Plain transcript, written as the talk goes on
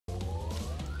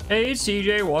Hey, it's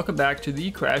CJ. Welcome back to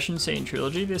the Crash and Sane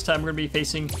Trilogy. This time we're going to be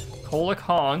facing Koala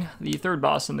Kong, the third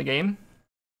boss in the game.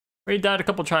 We died a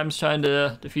couple times trying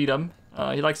to defeat him.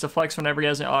 He likes to flex whenever he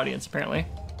has an audience, apparently.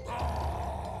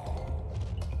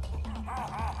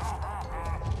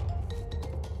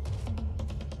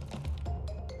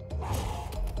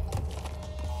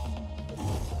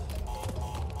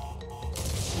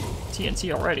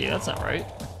 TNT already, that's not right.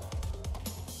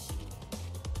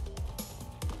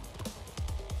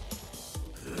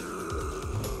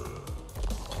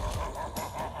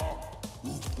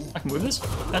 I can move this?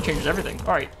 That changes everything.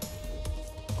 Alright.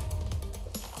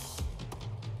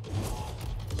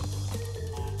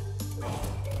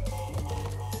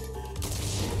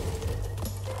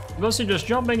 Mostly just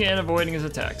jumping and avoiding his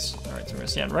attacks. Alright, so we're gonna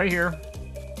stand right here.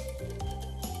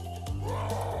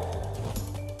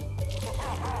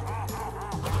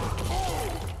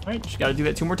 Alright, just gotta do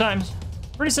that 2 more times.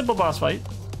 Pretty simple boss fight.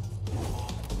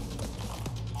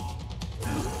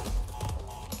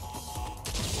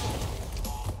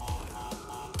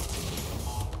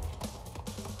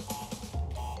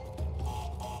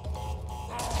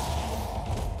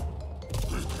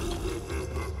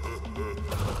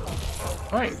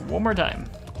 Alright, 1 more time.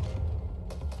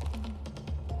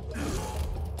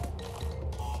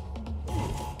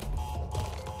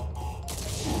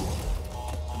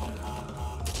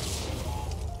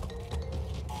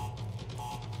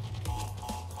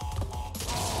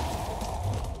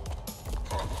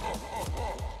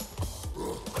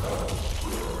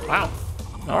 Wow.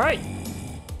 Alright.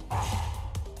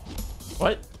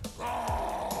 What?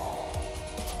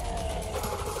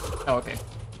 Oh, okay.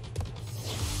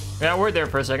 Yeah, we're there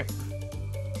for a second.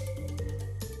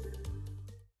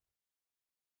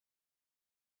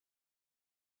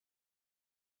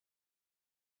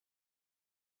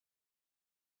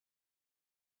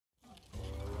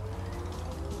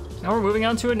 Now we're moving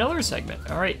on to another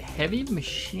segment. All right, heavy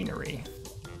machinery.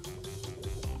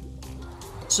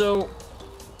 So,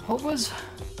 what was...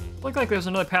 Looked like there's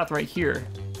another path right here.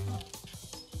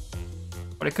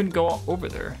 But I couldn't go over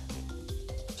there.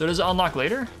 So does it unlock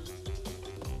later?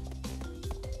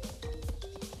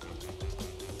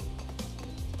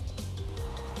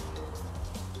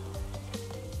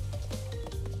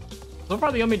 So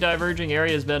far, the only diverging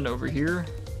area has been over here.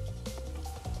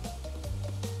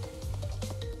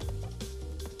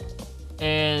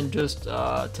 And just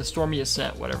to Stormy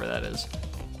Ascent, whatever that is.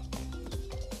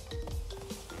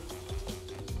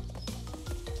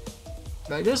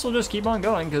 But I guess we'll just keep on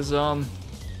going, because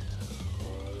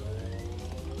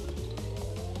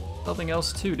nothing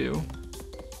else to do.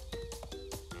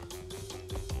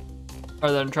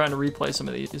 Other than trying to replay some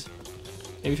of these.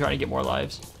 Maybe trying to get more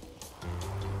lives.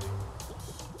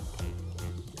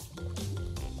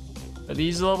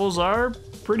 These levels are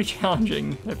pretty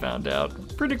challenging, I found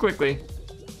out, pretty quickly.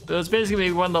 So it's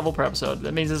basically 1 level per episode.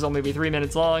 That means this will only be 3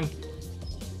 minutes long.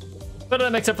 But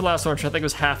except for the last one, which I think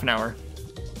was half an hour.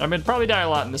 I'm gonna probably die a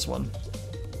lot in this one.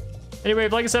 Anyway,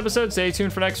 if you like this episode, stay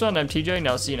tuned for next one. I'm TJ, and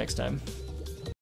I'll see you next time.